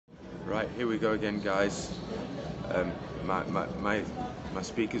Right, here we go again, guys. My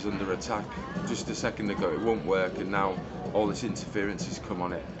speaker's under attack. Just a second ago it won't work, and now all this interference has come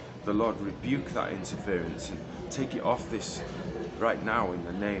on it. The Lord rebuke that interference and take it off this right now in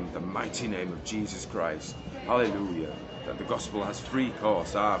the mighty name of Jesus Christ. Hallelujah. That the gospel has free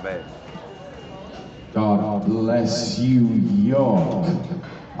course. Amen. God bless you, York.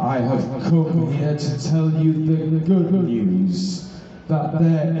 I have come here to tell you the good news that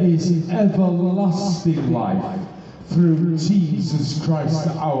there is everlasting life through Jesus Christ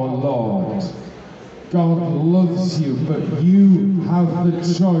our Lord. God loves you, but you have the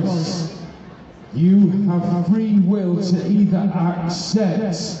choice. You have free will to either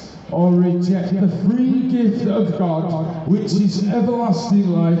accept or reject the free gift of God, which is everlasting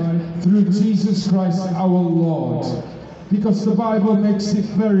life through Jesus Christ our Lord. Because the Bible makes it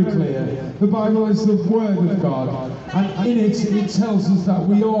very clear. The Bible is the Word of God, and in it, it tells us that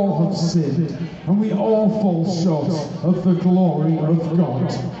we all have sinned, and we all fall short of the glory of God,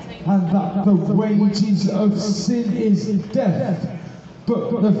 and that the wages of sin is death.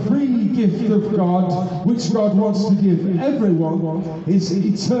 But the free gift of God, which God wants to give everyone, is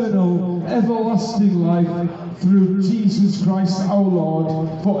eternal, everlasting life through Jesus Christ our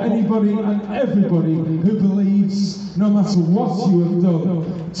Lord, for anybody and everybody who believes, no matter what you have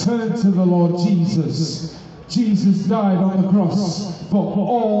done. Turn to the Lord Jesus. Jesus died on the cross for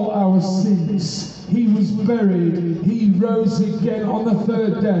all our sins. He was buried. He rose again on the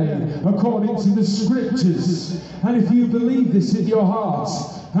third day, according to the scriptures. And if you believe this in your heart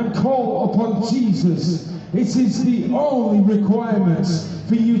and call upon Jesus, it is the only requirement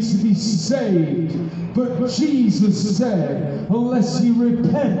for you to be saved. But Jesus said, unless you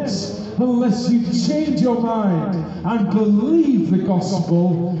repent, unless you change your mind and believe the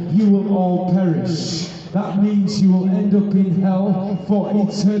gospel, you will all perish. That means you will end up in hell for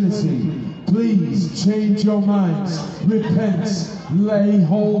eternity. Please change your minds, repent, lay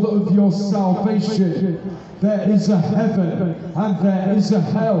hold of your salvation. There is a heaven and there is a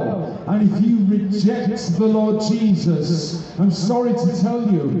hell. And if you reject the Lord Jesus, I'm sorry to tell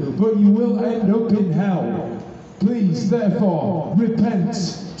you, but you will end up in hell. Please, therefore, repent,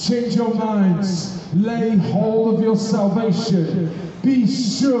 change your minds, lay hold of your salvation. Be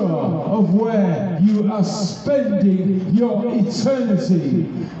sure of where you are spending your eternity.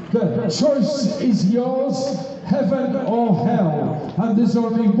 The choice is yours, heaven or hell. And there's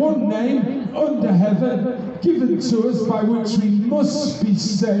only one name under heaven given to us by which we must be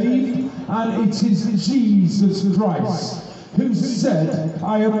saved, and it is Jesus Christ, who said,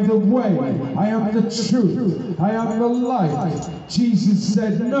 I am the way, I am the truth, I am the life. Jesus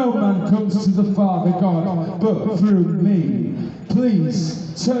said, no man comes to the Father God but through me.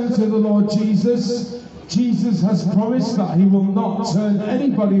 Please turn to the Lord Jesus. Jesus has promised that he will not turn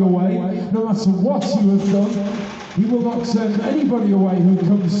anybody away, no matter what you have done. He will not turn anybody away who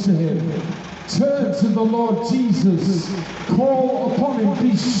comes to him. Turn to the Lord Jesus. Call upon him.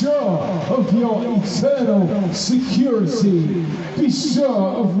 Be sure of your eternal security. Be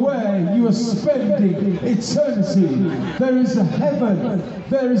sure of where you are spending eternity. There is a heaven.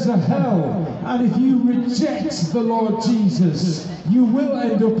 There is a hell. And if you reject the Lord Jesus, you will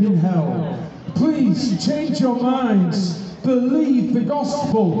end up in hell. Please change your minds. Believe the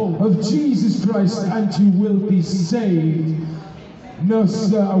gospel of Jesus Christ and you will be saved. No,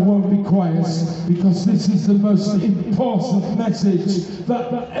 sir, I won't be quiet, because this is the most important message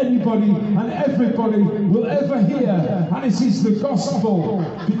that anybody and everybody will ever hear, and it is the gospel,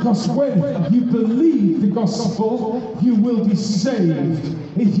 because when you believe the gospel, you will be saved.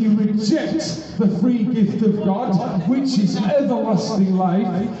 If you reject the free gift of God, which is everlasting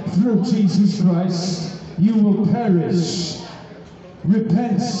life through Jesus Christ, you will perish.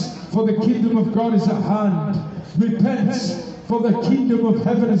 Repent, for the kingdom of God is at hand. Repent, for the kingdom of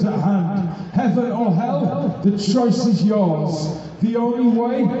heaven is at hand. Heaven or hell, the choice is yours. The only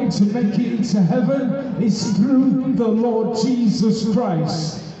way to make it into heaven is through the Lord Jesus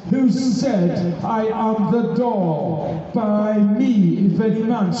Christ, who said, I am the door. By me, if any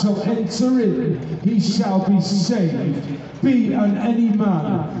man shall enter in, he shall be saved. Be an any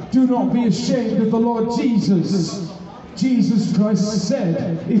man. Do not be ashamed of the Lord Jesus. Jesus Christ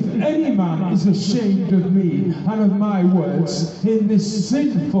said, if any man is ashamed of me and of my words in this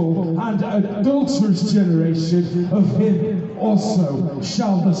sinful and adulterous generation, of him also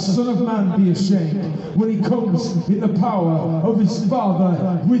shall the Son of Man be ashamed when he comes in the power of his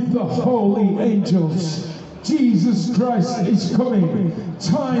Father with the holy angels. Jesus Christ is coming.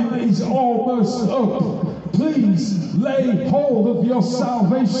 Time is almost up. Please lay hold of your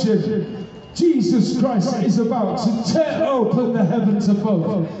salvation. Jesus Christ is about to tear open the heavens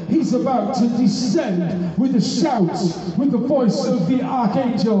above. He's about to descend with a shout, with the voice of the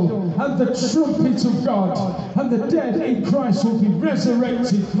archangel and the trumpet of God. And the dead in Christ will be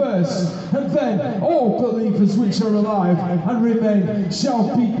resurrected first. And then all believers which are alive and remain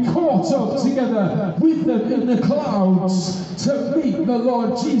shall be caught up together with them in the clouds to meet the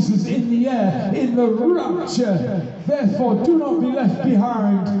Lord Jesus in the air, in the rapture. Therefore, do not be left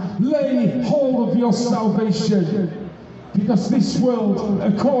behind. Lay hold of your salvation, because this world,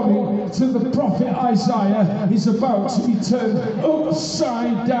 according to the prophet Isaiah, is about to be turned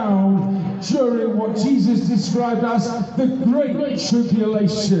upside down during what Jesus described as the Great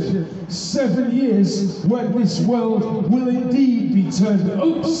Tribulation. 7 years when this world will indeed be turned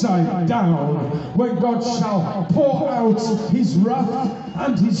upside down, when God shall pour out his wrath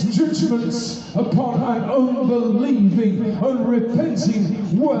and his judgments upon an unbelieving,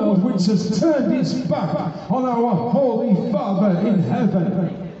 unrepenting world which has turned its back on our Holy Father in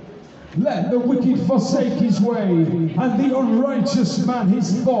heaven. Let the wicked forsake his way, and the unrighteous man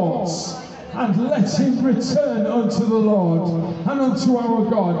his thoughts, and let him return unto the Lord and unto our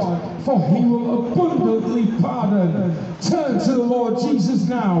God, for he will abundantly pardon. Turn to the Lord Jesus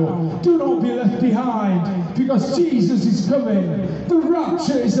now. Do not be left behind, because Jesus is coming. The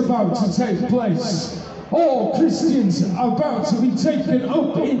rapture is about to take place. All Christians are about to be taken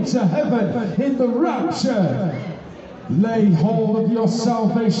up into heaven in the rapture. Lay hold of your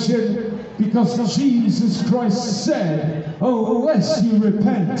salvation, because Jesus Christ said, unless you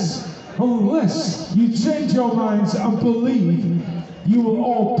repent, unless you change your minds and believe, you will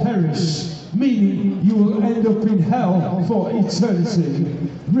all perish, meaning you will end up in hell for eternity.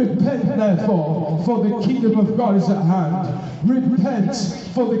 Repent therefore, for the kingdom of God is at hand. Repent,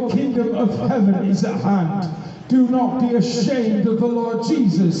 for the kingdom of heaven is at hand. Do not be ashamed of the Lord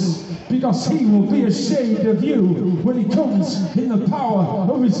Jesus, because he will be ashamed of you when he comes in the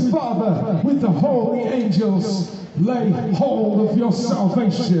power of his Father with the holy angels. Lay hold of your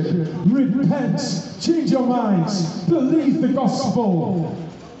salvation. Repent. Change your minds. Believe the gospel.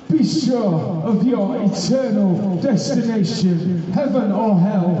 Be sure of your eternal destination, heaven or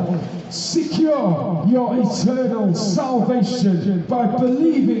hell. Secure your eternal salvation by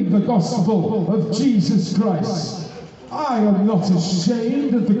believing the gospel of Jesus Christ. I am not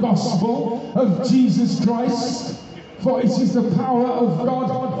ashamed of the gospel of Jesus Christ, for it is the power of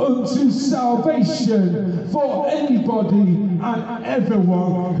God unto salvation for anybody and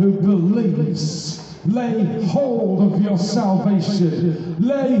everyone who believes. Lay hold of your salvation.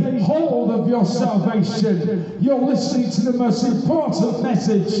 Lay hold of your salvation. You're listening to the most important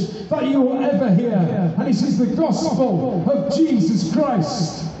message that you will ever hear, and it is the gospel of Jesus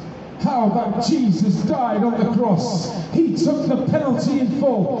Christ. How that Jesus died on the cross. He took the penalty in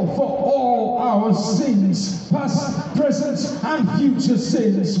full for all our sins, past, present, and future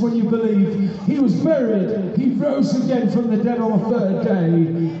sins. When you believe, he was buried, he rose again from the dead on the third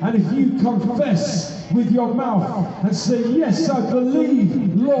day. And if you confess with your mouth and say, yes, I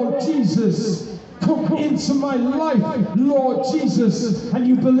believe, Lord Jesus, come into my life, Lord Jesus, and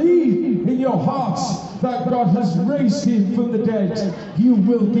you believe in your heart that God has raised him from the dead, you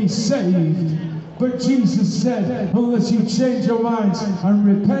will be saved. But Jesus said, unless you change your minds and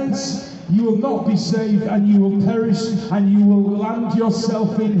repent, you will not be saved, and you will perish, and you will land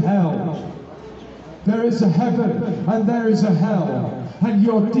yourself in hell. There is a heaven and there is a hell, and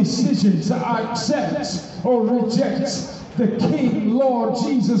your decision to accept or reject the King, Lord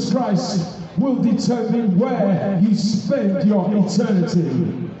Jesus Christ, will determine where you spend your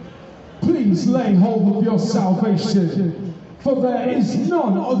eternity. Please lay hold of your salvation, for there is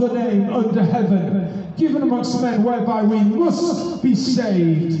none other name under heaven given amongst men whereby we must be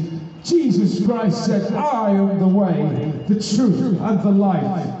saved. Jesus Christ said, I am the way, the truth, and the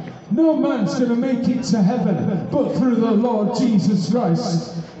life. No man's going to make it to heaven but through the Lord Jesus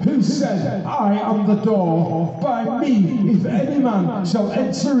Christ, who said, I am the door. By me, if any man shall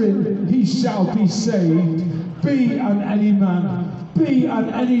enter in, he shall be saved. Be an any man, be an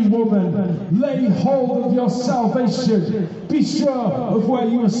any woman. Lay hold of your salvation. Be sure of where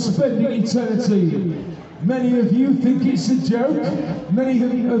you are spending eternity. Many of you think it's a joke. Many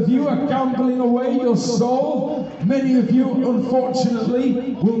of you are gambling away your soul. Many of you,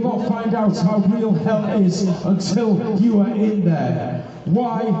 unfortunately, will not find out how real hell is until you are in there.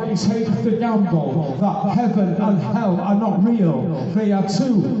 Why take the gamble that heaven and hell are not real? They are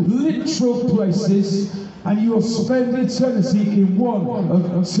two literal places, and you will spend eternity in one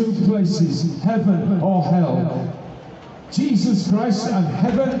of two places, heaven or hell. Jesus Christ and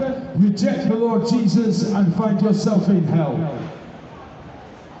heaven, reject the Lord Jesus and find yourself in hell.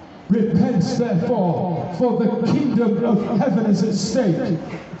 Repent therefore, for the kingdom of heaven is at stake.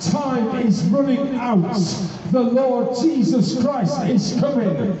 Time is running out. The Lord Jesus Christ is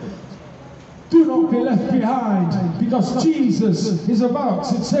coming. Do not be left behind, because Jesus is about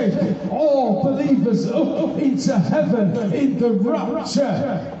to take all believers up into heaven in the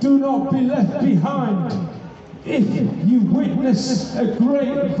rapture. Do not be left behind. If you witness a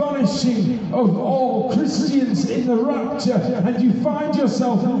great vanishing of all Christians in the rapture and you find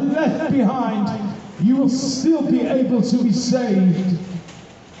yourself left behind, you will still be able to be saved.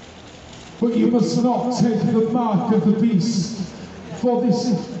 But you must not take the mark of the beast, for this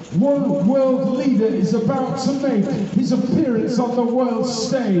one world leader is about to make his appearance on the world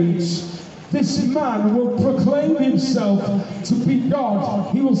stage. This man will proclaim himself to be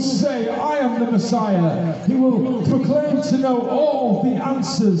God. He will say, I am the Messiah. He will proclaim to know all the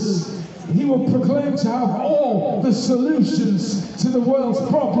answers. He will proclaim to have all the solutions to the world's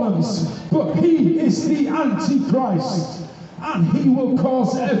problems. But he is the Antichrist. And he will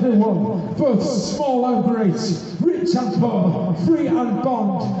cause everyone, both small and great, rich and poor, free and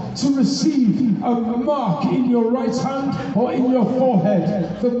bond, to receive a mark in your right hand or in your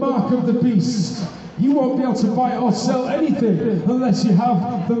forehead, the mark of the beast. You won't be able to buy or sell anything unless you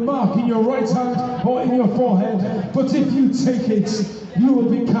have the mark in your right hand or in your forehead. But if you take it, you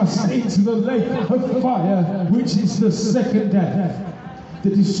will be cast into the lake of fire, which is the second death. The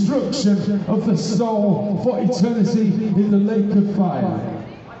destruction of the soul for eternity in the lake of fire.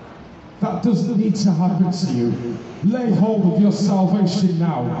 That doesn't need to happen to you. Lay hold of your salvation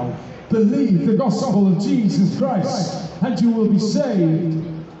now. Believe the gospel of Jesus Christ and you will be saved.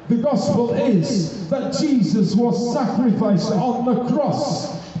 The gospel is that Jesus was sacrificed on the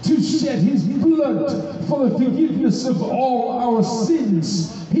cross to shed his blood for the forgiveness of all our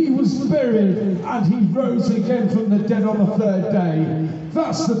sins. He was buried and he rose again from the dead on the third day.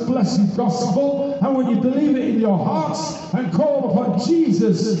 That's the blessed gospel, and when you believe it in your hearts and call upon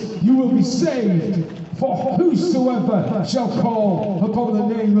Jesus, you will be saved. For whosoever shall call upon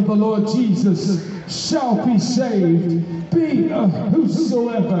the name of the Lord Jesus shall be saved. Be a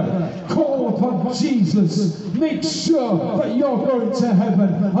whosoever. Call upon Jesus. Make sure that you're going to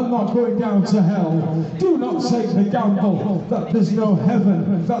heaven and not going down to hell. Do not take the gamble that there's no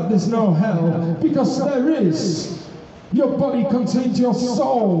heaven, that there's no hell, because there is. Your body contains your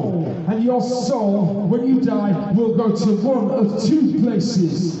soul, and your soul, when you die, will go to one of two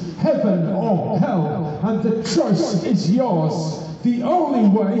places, heaven or hell, and the choice is yours. The only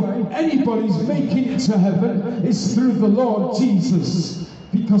way anybody's making it to heaven is through the Lord Jesus,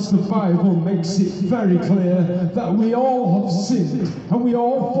 because the Bible makes it very clear that we all have sinned and we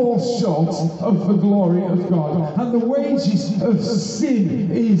all fall short of the glory of God, and the wages of sin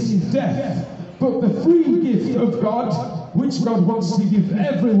is death. But the free gift of God, which God wants to give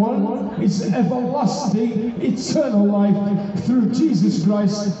everyone, is everlasting, eternal life through Jesus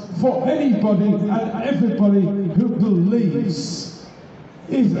Christ for anybody and everybody who believes.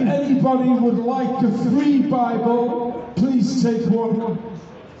 If anybody would like a free Bible, please take one.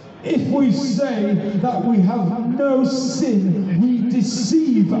 If we say that we have no sin, we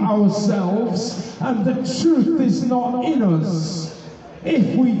deceive ourselves, and the truth is not in us.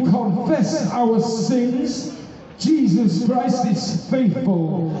 If we confess our sins, Jesus Christ is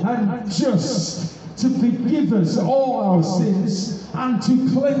faithful and just to forgive us all our sins and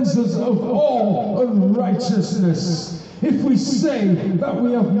to cleanse us of all unrighteousness. If we say that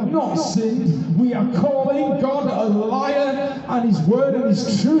we have not sinned, we are calling God a liar, and his word and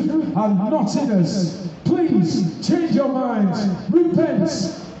his truth are not in us. Please change your minds, repent,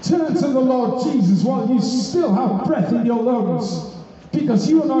 turn to the Lord Jesus while you still have breath in your lungs. Because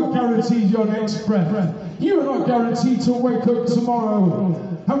you are not guaranteed your next breath. You are not guaranteed to wake up tomorrow.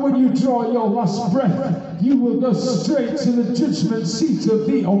 And when you draw your last breath, you will go straight to the judgment seat of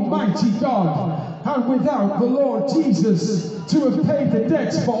the Almighty God. And without the Lord Jesus to have paid the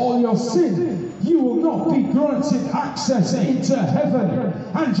debts for all your sin, you will not be granted access into heaven.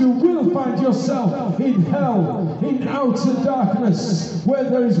 And you will find yourself in hell, in outer darkness, where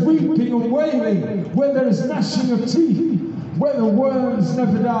there is weeping and wailing, where there is gnashing of teeth, where the worms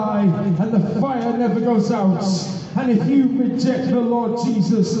never die and the fire never goes out. And if you reject the Lord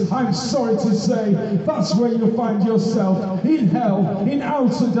Jesus, I'm sorry to say, that's where you'll find yourself, in hell, in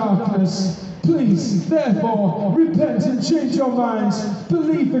outer darkness. Please, therefore, repent and change your minds.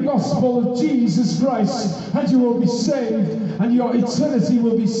 Believe the gospel of Jesus Christ, and you will be saved, and your eternity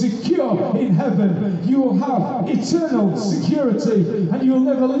will be secure in heaven. You will have eternal security, and you will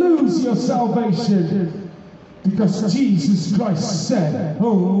never lose your salvation. Because Jesus Christ said,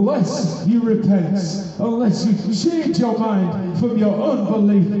 unless you repent, unless you change your mind from your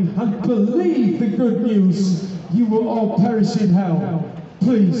unbelief and believe the good news, you will all perish in hell.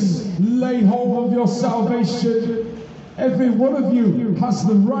 Please lay hold of your salvation. Every one of you has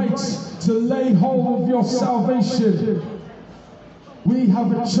the right to lay hold of your salvation. We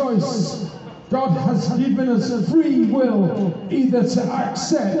have a choice. God has given us free will, either to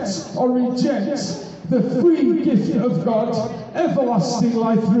accept or reject the free gift of God, everlasting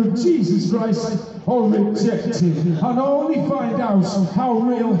life through Jesus Christ, or reject it. And only find out how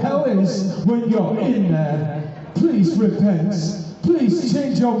real hell is when you're in there. Please repent. Please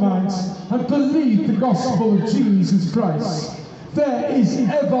change your minds and believe the gospel of Jesus Christ. There is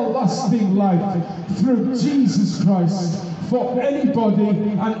everlasting life through Jesus Christ for anybody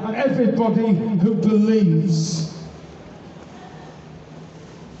and everybody who believes.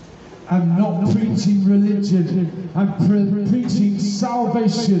 I'm not preaching religion, I'm preaching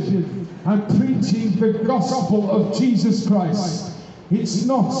salvation. I'm preaching the gospel of Jesus Christ. It's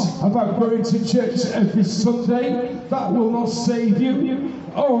not about going to church every Sunday. That will not save you.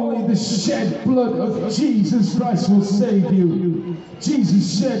 Only the shed blood of Jesus Christ will save you.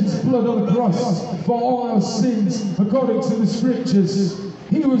 Jesus shed his blood on the cross for all our sins, according to the scriptures.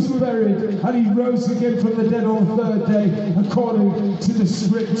 He was buried and he rose again from the dead on the third day, according to the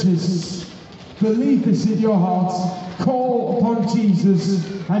scriptures. Believe this in your heart. Call upon Jesus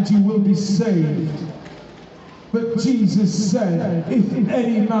and you will be saved. But Jesus said, if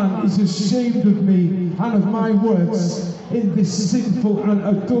any man is ashamed of me and of my words in this sinful and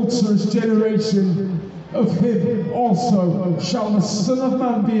adulterous generation, of him also shall the Son of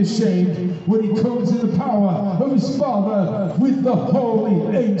Man be ashamed when he comes in the power of his Father with the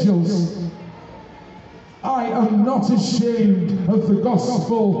holy angels. I am not ashamed of the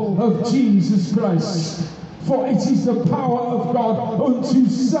gospel of Jesus Christ, for it is the power of God unto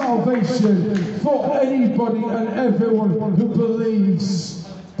salvation for anybody and everyone who believes.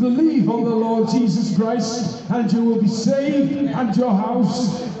 Believe on the Lord Jesus Christ and you will be saved and your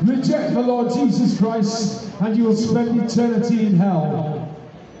house. Reject the Lord Jesus Christ and you will spend eternity in hell.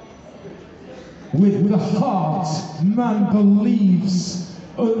 With the heart man believes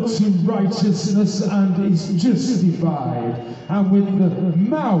unto righteousness and is justified, and with the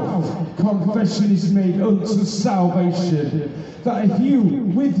mouth confession is made unto salvation. That if you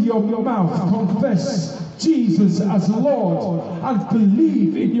with your mouth confess Jesus as Lord and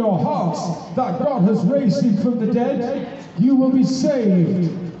believe in your heart that God has raised him from the dead, you will be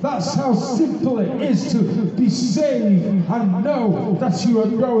saved. That's how simple it is to be saved and know that you are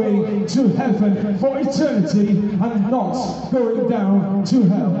going to heaven for eternity and not going down to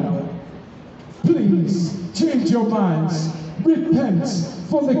hell. Please change your minds. Repent,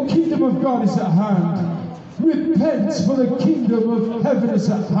 for the kingdom of God is at hand. Repent, for the kingdom of heaven is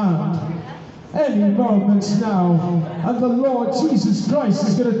at hand. Any moment now, and the Lord Jesus Christ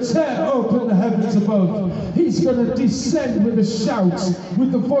is going to tear open the heavens above. He's going to descend with a shout,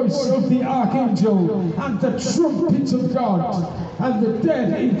 with the voice of the archangel and the trumpet of God, and the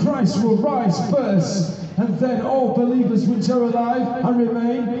dead in Christ will rise first, and then all believers which are alive and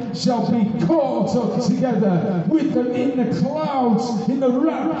remain shall be caught up together with them in the clouds in the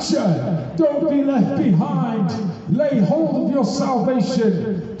rapture. Don't be left behind. Lay hold of your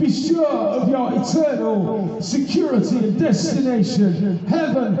salvation. Be sure of your eternal security and destination,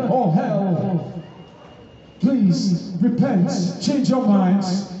 heaven or hell. Please repent, change your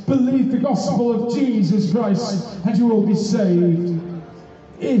minds, believe the gospel of Jesus Christ, and you will be saved.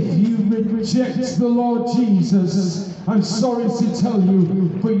 If you reject the Lord Jesus, I'm sorry to tell you,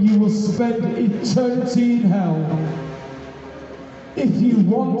 but you will spend eternity in hell. If you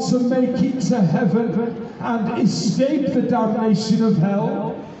want to make it to heaven and escape the damnation of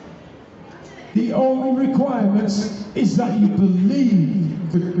hell, the only requirement is that you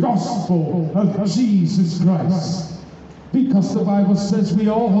believe the gospel of Jesus Christ. Because the Bible says we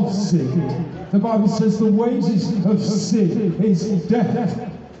all have sinned. The Bible says the wages of sin is death.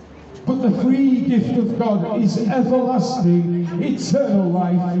 But the free gift of God is everlasting, eternal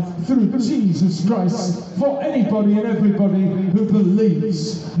life through Jesus Christ for anybody and everybody who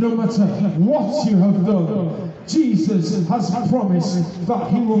believes, no matter what you have done. Jesus has promised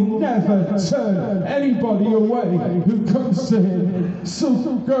that he will never turn anybody away who comes to him. So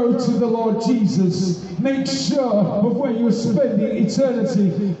go to the Lord Jesus. Make sure of where you are spending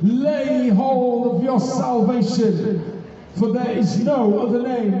eternity. Lay hold of your salvation. For there is no other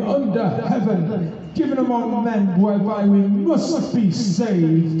name under heaven given among men whereby we must be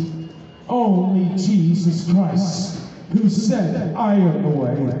saved. Only Jesus Christ. who said, I am the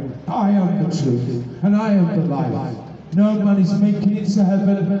way, I am the truth, and I am the life. No man is making it to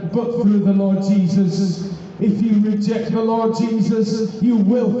heaven but through the Lord Jesus. If you reject the Lord Jesus, you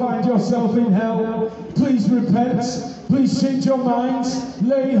will find yourself in hell. Please repent. Please change your minds.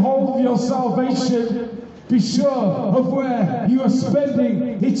 Lay hold of your salvation. Be sure of where you are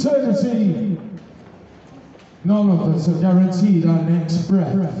spending eternity. None of us are guaranteed our next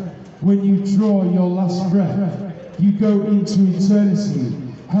breath. When you draw your last breath, you go into eternity,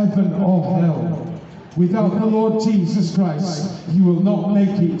 heaven or hell. Without the Lord Jesus Christ, you will not make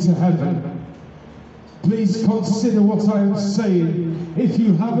it to heaven. Please consider what I am saying. If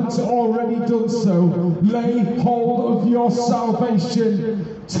you haven't already done so, lay hold of your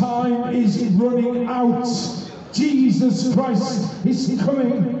salvation. Time is running out. Jesus Christ is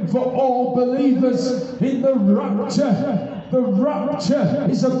coming for all believers in the rapture. The rapture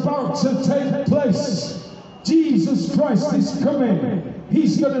is about to take place. Jesus Christ is coming.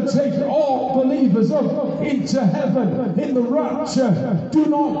 He's going to take all believers up into heaven in the rapture. Do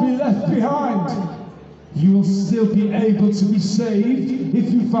not be left behind. You will still be able to be saved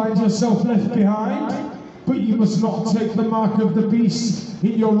if you find yourself left behind, but you must not take the mark of the beast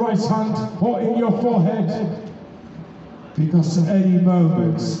in your right hand or in your forehead, because at any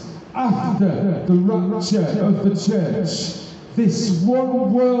moment after the rapture of the church, this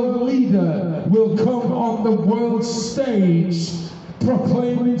one world leader will come on the world stage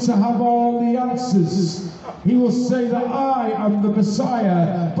proclaiming to have all the answers. He will say that I am the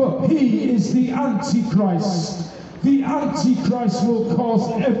Messiah, but he is the Antichrist. The Antichrist will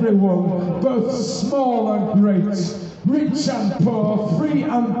cause everyone, both small and great, rich and poor, free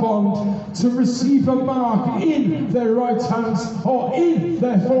and bond, to receive a mark in their right hands or in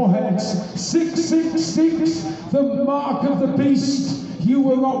their foreheads. 666, the mark of the beast. You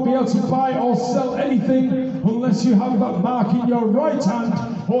will not be able to buy or sell anything unless you have that mark in your right hand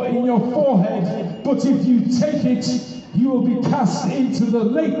or in your forehead. But if you take it, you will be cast into the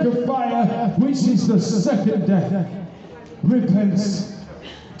lake of fire, which is the second death. Repent.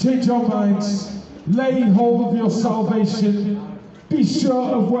 Change your minds. Lay hold of your salvation. Be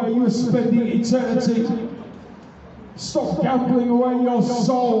sure of where you are spending eternity. Stop gambling away your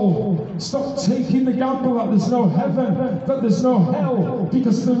soul. Stop taking the gamble that there's no heaven, that there's no hell,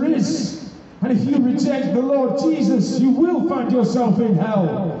 because there is. And if you reject the Lord Jesus, you will find yourself in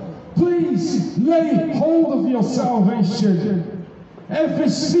hell. Please lay hold of your salvation. Every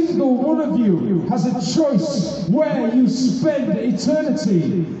single one of you has a choice where you spend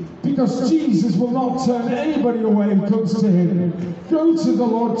eternity, because Jesus will not turn anybody away who comes to him. Go to the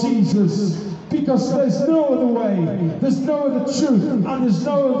Lord Jesus, because there's no other way, there's no other truth, and there's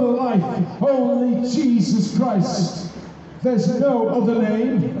no other life, only Jesus Christ. There's no other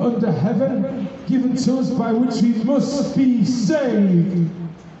name under heaven given to us by which we must be saved.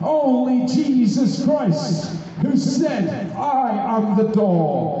 Only Jesus Christ, who said, I am the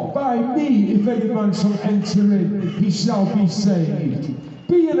door. By me, if any man shall enter in, he shall be saved.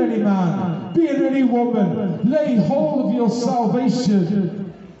 Be it any man, be it any woman, lay hold of your salvation.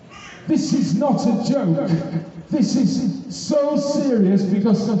 This is not a joke. This is so serious,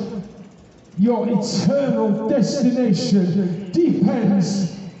 because your eternal destination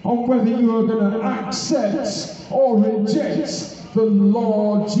depends on whether you are going to accept or reject the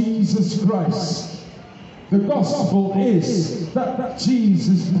Lord Jesus Christ. The gospel is that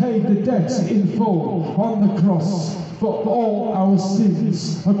Jesus paid the debt in full on the cross for all our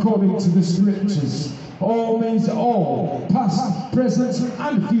sins, according to the scriptures. All means all, past, present,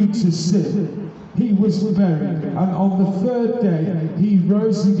 and future sin. He was buried, and on the third day he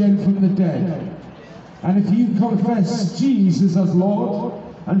rose again from the dead. And if you confess Jesus as Lord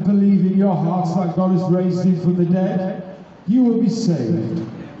and believe in your heart that God has raised him from the dead, you will be saved.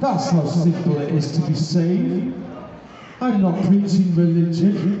 That's how simple it is to be saved. I'm not preaching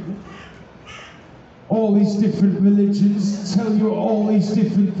religion. All these different religions tell you all these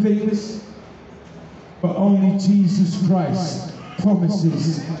different things, but only Jesus Christ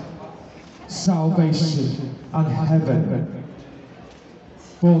promises salvation and heaven.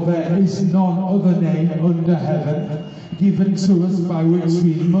 For there is none other name under heaven given to us by which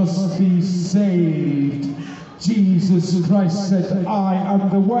we must be saved. Jesus Christ said, I am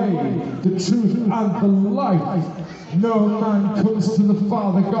the way, the truth, and the life. No man comes to the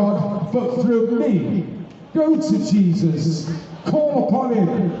Father God but through me. Go to Jesus. Call upon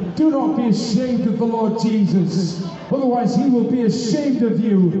him. Do not be ashamed of the Lord Jesus. Otherwise he will be ashamed of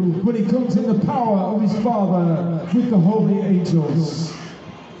you when he comes in the power of his Father with the holy angels.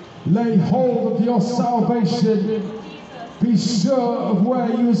 Lay hold of your salvation. Be sure of where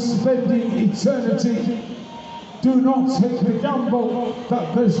you are spending eternity. Do not take the gamble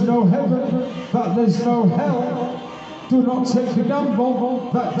that there's no heaven, that there's no hell. Do not take the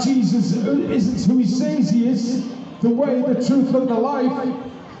gamble that Jesus isn't who he says he is, the way, the truth, and the life.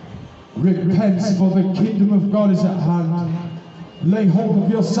 Repent, for the kingdom of God is at hand. Lay hold of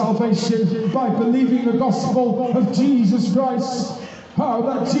your salvation by believing the gospel of Jesus Christ. How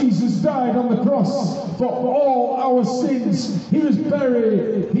that Jesus died on the cross for all our sins. He was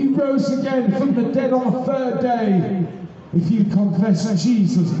buried. He rose again from the dead on the third day. If you confess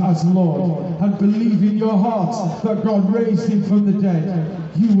Jesus as Lord and believe in your heart that God raised him from the dead,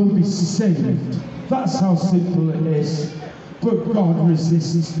 you will be saved. That's how simple it is. But God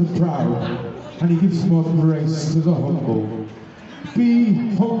resists the proud, and he gives more grace to the humble. Be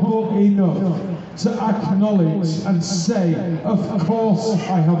humble enough to acknowledge and say, of course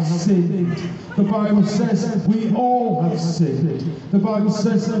I have sinned. The Bible says we all have sinned. The Bible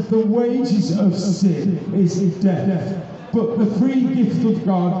says that the wages of sin is death. But the free gift of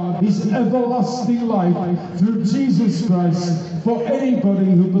God is everlasting life through Jesus Christ for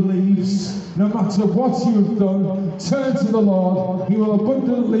anybody who believes. No matter what you have done, turn to the Lord. He will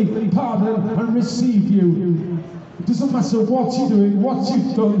abundantly pardon and receive you. It doesn't matter what you're doing, what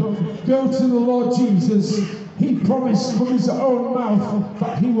you've done, go to the Lord Jesus. He promised from his own mouth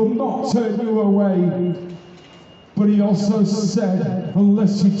that he will not turn you away. But he also said,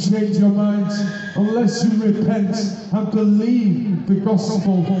 unless you change your mind, unless you repent and believe the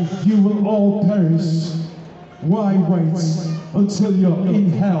gospel, you will all perish. Why wait until you're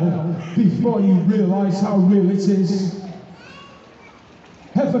in hell before you realize how real it is?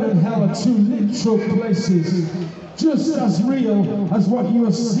 Heaven and hell are two literal places, just as real as what you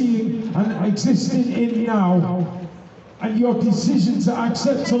are seeing and existing in now. And your decision to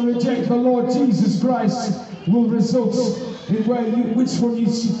accept or reject the Lord Jesus Christ will result in which one you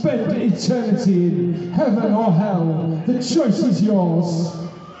spend eternity in, heaven or hell. The choice is yours.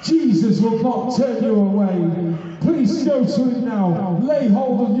 Jesus will not turn you away. Please go to him now. Lay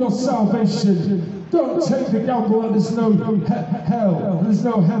hold of your salvation. Don't take the gamble that there's no hell, there's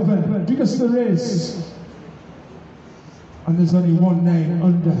no heaven, because there is. And there's only one name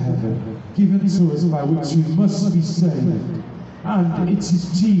under heaven given to us by which we must be saved. And it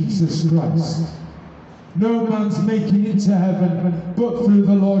is Jesus Christ. No man's making it to heaven but through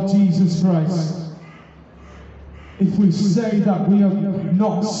the Lord Jesus Christ. If we say that we have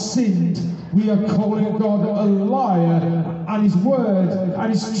not sinned, we are calling God a liar, and his word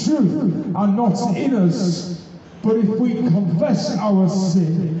and his truth are not in us. But if we confess our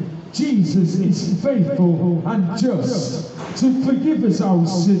sin, Jesus is faithful and just to forgive us our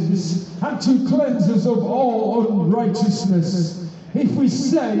sins and to cleanse us of all unrighteousness. If we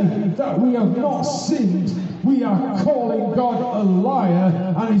say that we have not sinned, we are calling God a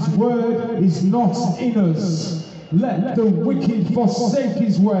liar, and his word is not in us. Let the wicked forsake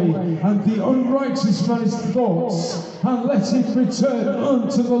his way, and the unrighteous man his thoughts, and let him return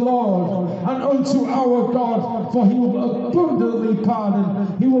unto the Lord and unto our God, for he will abundantly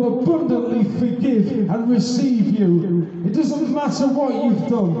pardon, he will abundantly forgive and receive you. It doesn't matter what you've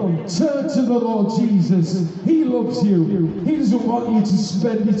done, turn to the Lord Jesus. He loves you. He doesn't want you to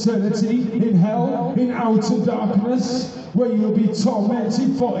spend eternity in hell, in outer darkness, where you'll be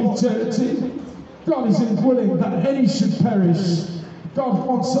tormented for eternity. God isn't willing that any should perish. God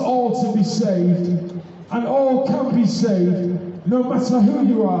wants all to be saved, and all can be saved, no matter who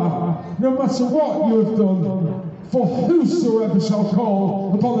you are, no matter what you have done. For whosoever shall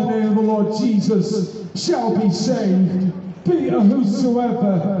call upon the name of the Lord Jesus shall be saved. Be a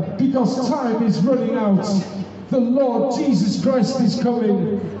whosoever, because time is running out. The Lord Jesus Christ is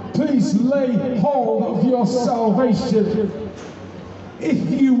coming. Please lay hold of your salvation.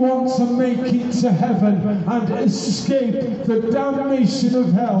 If you want to make it to heaven and escape the damnation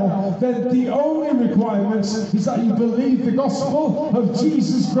of hell, then the only requirement is that you believe the gospel of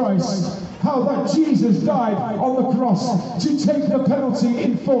Jesus Christ. How that Jesus died on the cross to take the penalty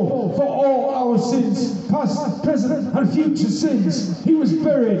in full for all our sins, past, present, and future sins. He was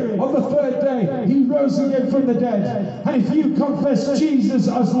buried. On the third day, he rose again from the dead. And if you confess Jesus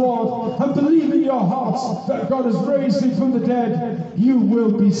as Lord and believe in your heart that God has raised him from the dead, you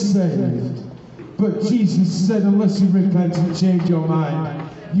will be saved. But Jesus said, unless you repent and change your mind,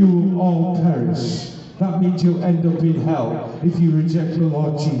 you will all perish. That means you'll end up in hell if you reject the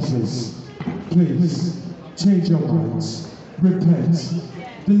Lord Jesus. Please, change your minds, repent,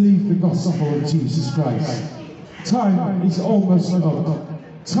 believe the gospel of Jesus Christ. Time is almost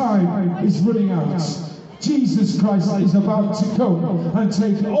up. Time is running out. Jesus Christ is about to come and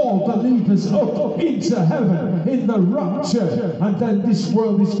take all believers up into heaven in the rapture, and then this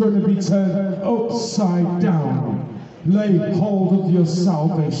world is going to be turned upside down. Lay hold of your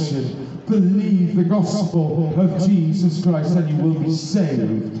salvation. Believe the gospel of Jesus Christ and you will be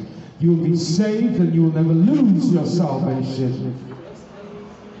saved. You will be saved and you will never lose your salvation.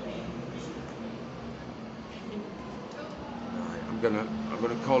 I'm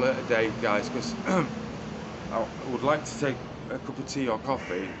gonna call it a day, guys, because I would like to take a cup of tea or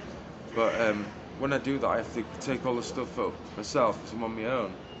coffee, but when I do that I have to take all the stuff up myself because I'm on my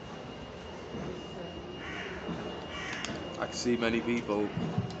own. I can see many people,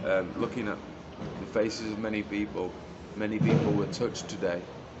 looking at the faces of many people were touched today.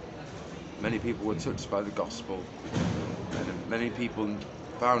 Many people were touched by the gospel, and many people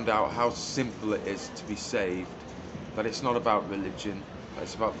found out how simple it is to be saved, that it's not about religion,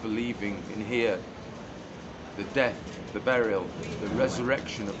 it's about believing in here, the death, the burial, the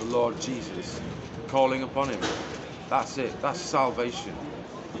resurrection of the Lord Jesus, calling upon him. That's it, that's salvation.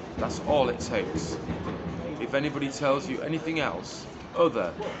 That's all it takes. If anybody tells you anything else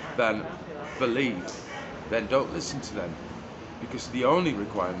other than believe, then don't listen to them, because the only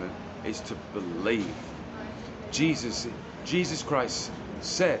requirement is to believe. Jesus Christ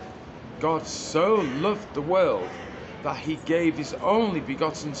said, God so loved the world that he gave his only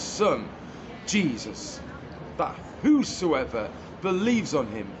begotten Son, Jesus, that whosoever believes on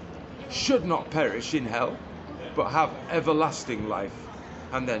him should not perish in hell, but have everlasting life,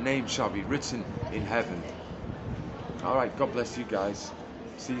 and their name shall be written in heaven. Alright, God bless you guys.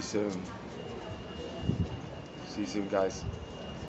 See you soon. See you soon, guys.